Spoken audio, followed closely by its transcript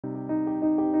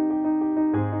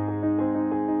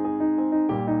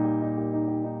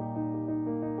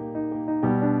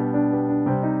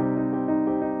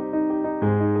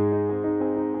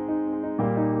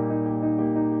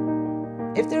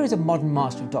there is a modern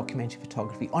master of documentary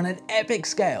photography on an epic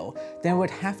scale, then it would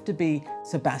have to be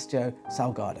Sebastião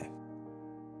Salgado.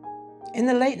 In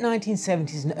the late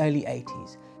 1970s and early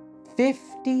 80s,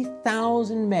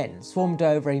 50,000 men swarmed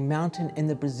over a mountain in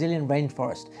the Brazilian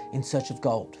rainforest in search of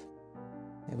gold.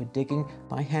 They were digging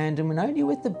by hand and only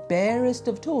with the barest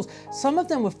of tools. Some of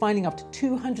them were finding up to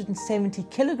 270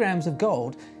 kilograms of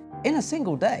gold in a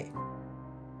single day.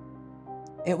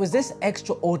 It was this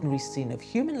extraordinary scene of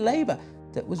human labor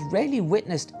that was rarely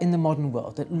witnessed in the modern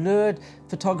world that lured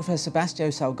photographer Sebastião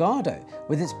Salgado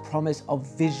with its promise of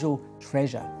visual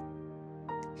treasure.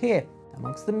 Here,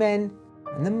 amongst the men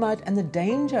and the mud and the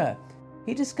danger,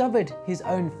 he discovered his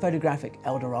own photographic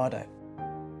El Dorado.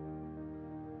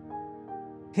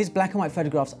 His black and white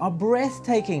photographs are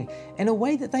breathtaking in a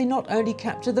way that they not only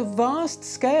capture the vast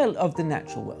scale of the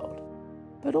natural world,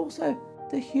 but also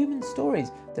the human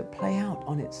stories that play out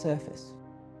on its surface.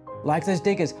 Like those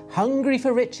diggers hungry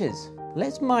for riches,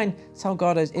 let's mine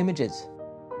Salgado's images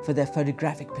for their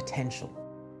photographic potential.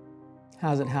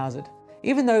 How's it?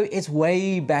 Even though it's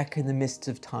way back in the mists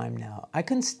of time now, I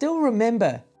can still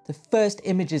remember the first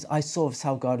images I saw of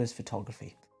Salgado's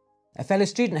photography. A fellow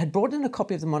student had brought in a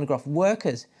copy of the monograph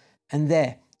Workers, and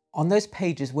there, on those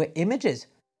pages, were images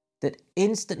that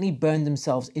instantly burned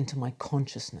themselves into my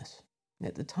consciousness.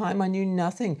 At the time, I knew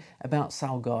nothing about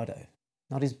Salgado,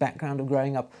 not his background of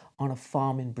growing up on a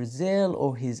farm in Brazil,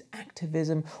 or his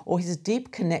activism, or his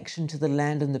deep connection to the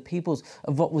land and the peoples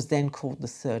of what was then called the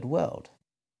Third World.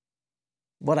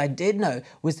 What I did know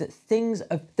was that things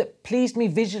that pleased me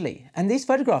visually, and these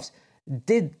photographs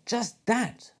did just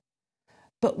that.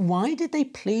 But why did they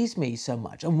please me so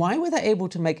much? And why were they able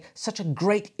to make such a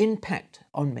great impact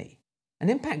on me? An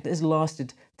impact that has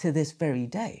lasted to this very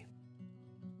day.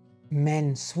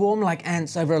 Men swarm like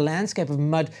ants over a landscape of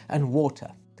mud and water.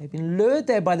 They've been lured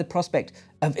there by the prospect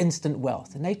of instant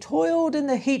wealth, and they toiled in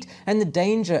the heat and the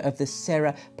danger of the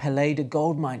Serra Pelada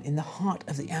gold mine in the heart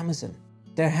of the Amazon.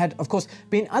 There had, of course,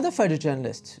 been other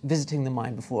photojournalists visiting the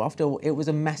mine before. After all, it was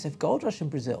a massive gold rush in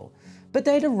Brazil. But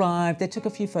they'd arrived, they took a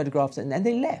few photographs, and then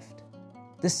they left.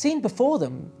 The scene before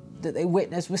them that they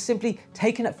witnessed was simply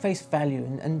taken at face value,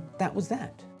 and that was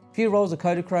that. A few rolls of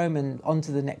Kodachrome and on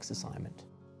to the next assignment.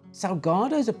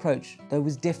 Salgado's approach, though,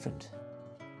 was different.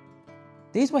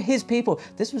 These were his people,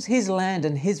 this was his land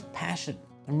and his passion.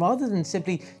 And rather than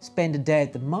simply spend a day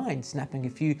at the mine snapping a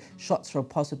few shots for a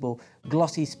possible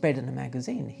glossy spread in a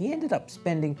magazine, he ended up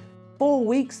spending 4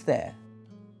 weeks there,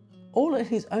 all at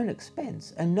his own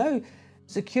expense, and no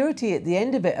security at the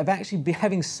end of it of actually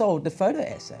having sold the photo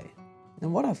essay.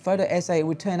 And what a photo essay it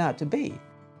would turn out to be.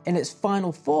 In its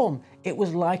final form, it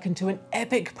was likened to an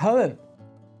epic poem,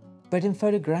 but in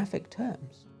photographic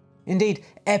terms. Indeed,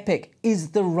 epic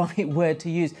is the right word to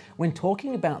use when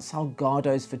talking about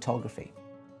Salgado's photography.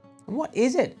 And what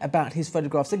is it about his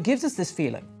photographs that gives us this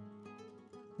feeling?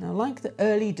 Now, like the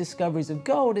early discoveries of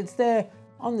gold, it's there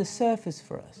on the surface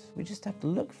for us. We just have to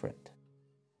look for it.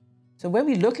 So when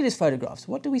we look at his photographs,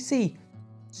 what do we see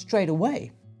straight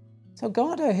away?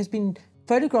 Salgado has been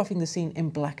photographing the scene in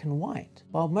black and white,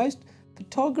 while most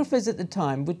photographers at the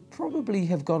time would probably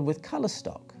have gone with color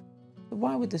stock. But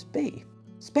why would this be?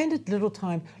 Spend a little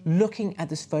time looking at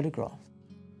this photograph.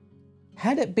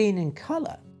 Had it been in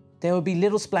color, there would be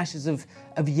little splashes of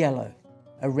yellow,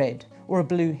 a red, or a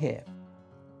blue here.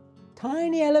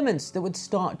 Tiny elements that would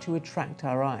start to attract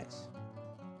our eyes.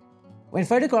 When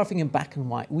photographing in black and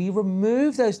white, we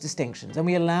remove those distinctions and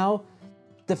we allow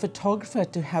the photographer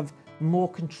to have more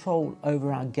control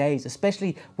over our gaze,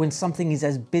 especially when something is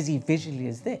as busy visually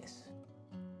as this.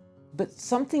 But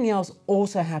something else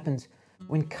also happens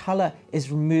when color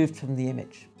is removed from the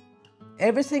image.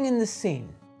 Everything in the scene,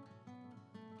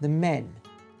 the men,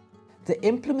 the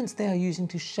implements they are using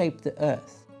to shape the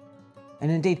earth, and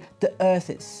indeed the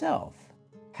earth itself,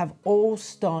 have all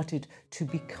started to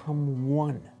become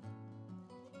one.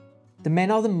 The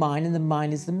men are the mine and the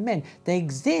mine is the men. They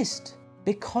exist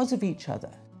because of each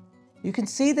other. You can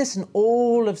see this in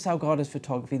all of Salgado's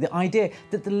photography, the idea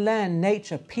that the land,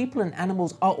 nature, people and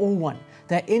animals are all one.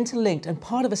 They're interlinked and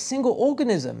part of a single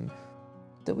organism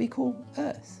that we call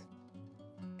Earth.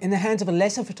 In the hands of a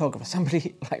lesser photographer,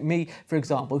 somebody like me, for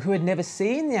example, who had never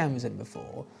seen the Amazon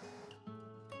before,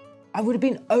 I would have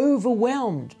been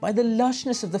overwhelmed by the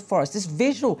lushness of the forest, this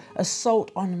visual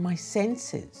assault on my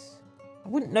senses. I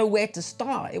wouldn't know where to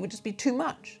start, it would just be too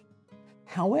much.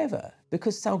 However,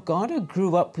 because Salgado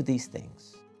grew up with these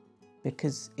things,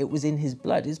 because it was in his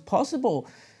blood, it's possible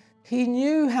he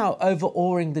knew how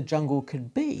overawing the jungle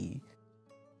could be.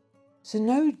 So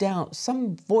no doubt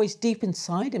some voice deep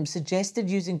inside him suggested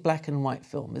using black and white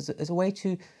film as a way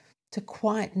to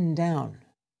quieten down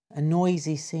a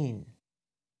noisy scene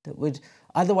that would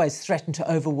otherwise threaten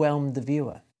to overwhelm the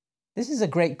viewer. This is a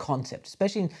great concept,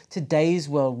 especially in today's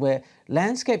world where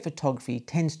landscape photography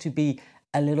tends to be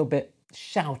a little bit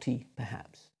shouty,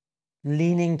 perhaps,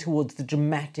 leaning towards the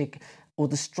dramatic or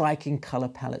the striking color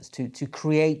palettes to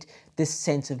create this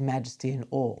sense of majesty and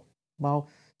awe, while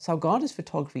Salgado's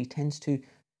photography tends to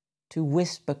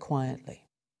whisper quietly.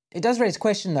 It does raise a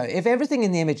question though, if everything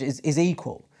in the image is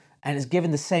equal and is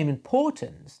given the same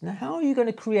importance, now how are you going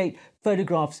to create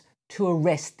photographs to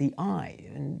arrest the eye?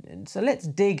 And so let's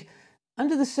dig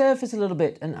under the surface a little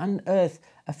bit and unearth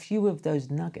a few of those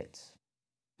nuggets.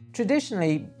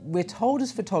 Traditionally, we're told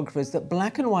as photographers that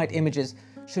black and white images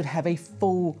should have a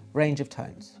full range of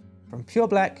tones, from pure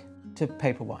black to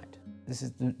paper white. This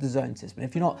is the zone system.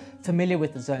 If you're not familiar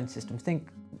with the zone system, think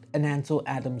an Ansel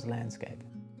Adams landscape.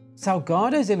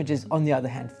 Salgado's images, on the other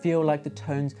hand, feel like the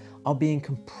tones are being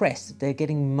compressed. They're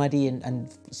getting muddy and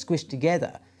squished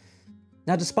together.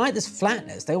 Now, despite this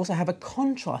flatness, they also have a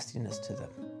contrastiness to them.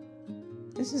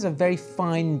 This is a very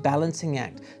fine balancing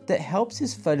act that helps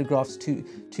his photographs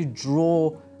to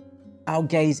draw our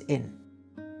gaze in.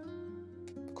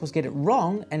 Of course, get it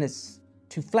wrong and it's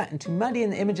too flat and too muddy,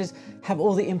 and the images have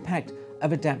all the impact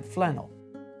of a damp flannel.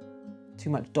 Too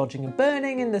much dodging and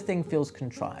burning and the thing feels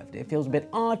contrived. It feels a bit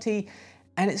arty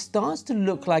and it starts to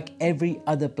look like every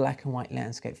other black and white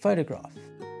landscape photograph.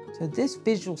 So this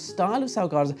visual style of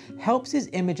Salgado's helps his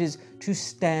images to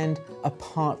stand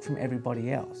apart from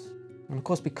everybody else. And of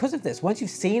course, because of this, once you've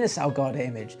seen a Salgado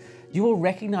image, you will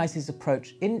recognize his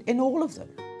approach in all of them.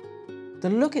 The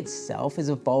look itself has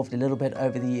evolved a little bit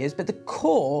over the years, but the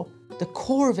core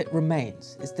of it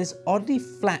remains. It's this oddly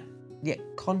flat yet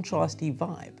contrasty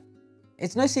vibe.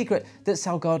 It's no secret that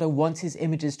Salgado wants his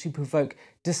images to provoke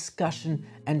discussion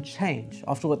and change.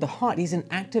 After all, at the heart, he's an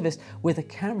activist with a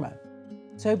camera.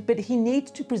 But he needs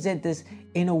to present this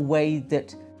in a way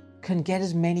that can get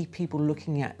as many people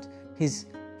looking at his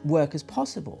work as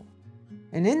possible.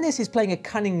 And in this, he's playing a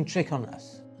cunning trick on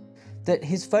us, that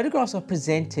his photographs are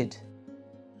presented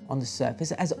on the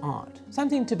surface as art,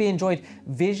 something to be enjoyed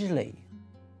visually.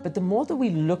 But the more that we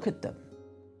look at them,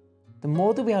 the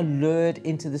more that we are lured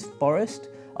into this forest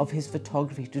of his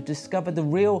photography to discover the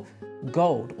real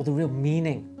gold or the real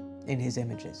meaning in his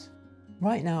images.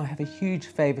 Right now, I have a huge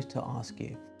favor to ask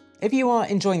you. If you are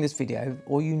enjoying this video,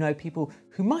 or you know people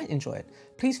who might enjoy it,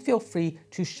 please feel free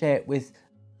to share it with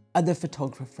other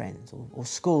photographer friends or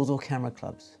schools or camera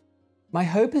clubs. My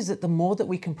hope is that the more that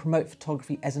we can promote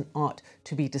photography as an art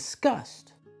to be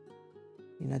discussed,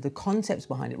 the concepts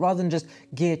behind it, rather than just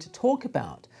gear to talk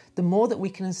about, the more that we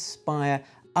can inspire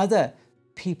other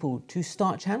people to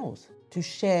start channels, to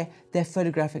share their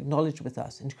photographic knowledge with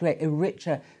us and to create a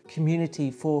richer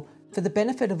community for the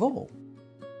benefit of all.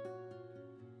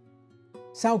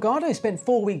 Salgado spent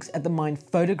 4 weeks at the mine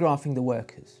photographing the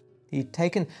workers. He'd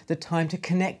taken the time to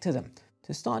connect to them,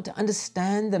 to start to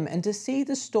understand them and to see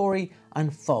the story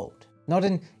unfold, not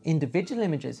in individual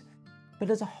images, but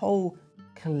as a whole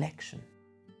collection.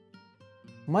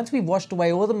 Once we've washed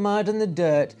away all the mud and the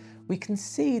dirt, we can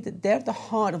see that there at the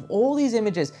heart of all these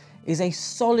images is a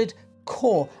solid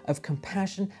core of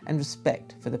compassion and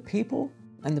respect for the people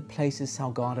and the places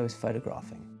Salgado is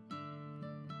photographing.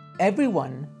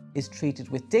 Everyone is treated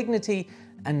with dignity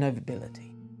and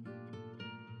nobility.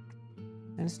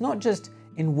 And it's not just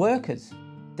in workers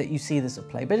that you see this at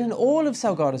play, but in all of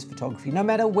Salgado's photography, no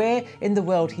matter where in the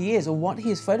world he is or what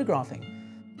he is photographing.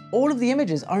 All of the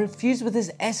images are infused with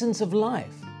this essence of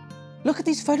life. Look at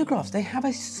these photographs, they have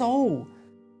a soul.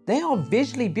 They are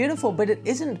visually beautiful, but it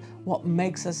isn't what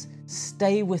makes us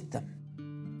stay with them.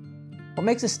 What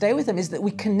makes us stay with them is that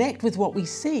we connect with what we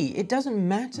see. It doesn't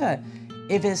matter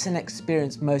if it's an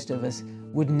experience most of us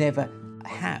would never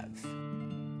have.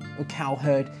 A cow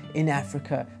herd in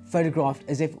Africa photographed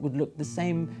as if it would look the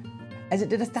same as it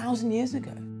did 1,000 years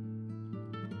ago.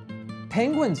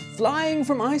 Penguins flying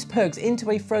from icebergs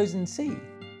into a frozen sea.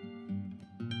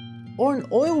 Or an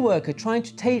oil worker trying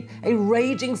to take a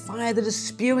raging fire that is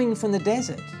spewing from the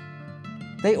desert.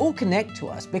 They all connect to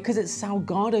us because it's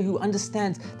Salgado who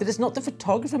understands that it's not the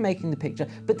photographer making the picture,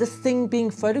 but the thing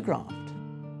being photographed.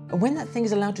 And when that thing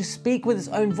is allowed to speak with its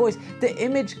own voice, the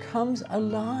image comes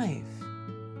alive.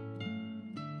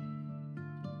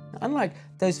 Unlike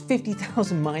those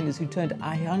 50,000 miners who turned a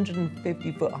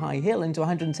 150-foot high hill into a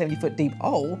 170-foot deep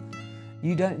hole,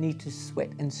 you don't need to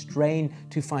sweat and strain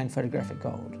to find photographic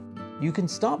gold. You can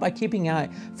start by keeping an eye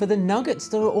for the nuggets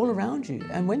that are all around you,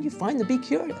 and when you find them, be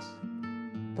curious.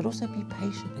 But also be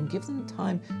patient and give them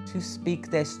time to speak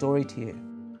their story to you.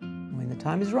 When the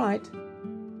time is right,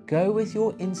 Go with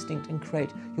your instinct and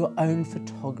create your own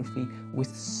photography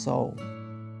with soul.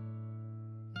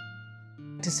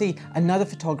 To see another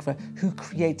photographer who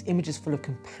creates images full of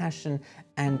compassion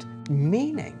and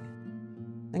meaning,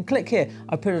 then click here.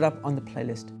 I put it up on the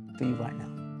playlist for you right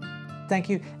now. Thank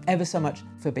you ever so much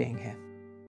for being here.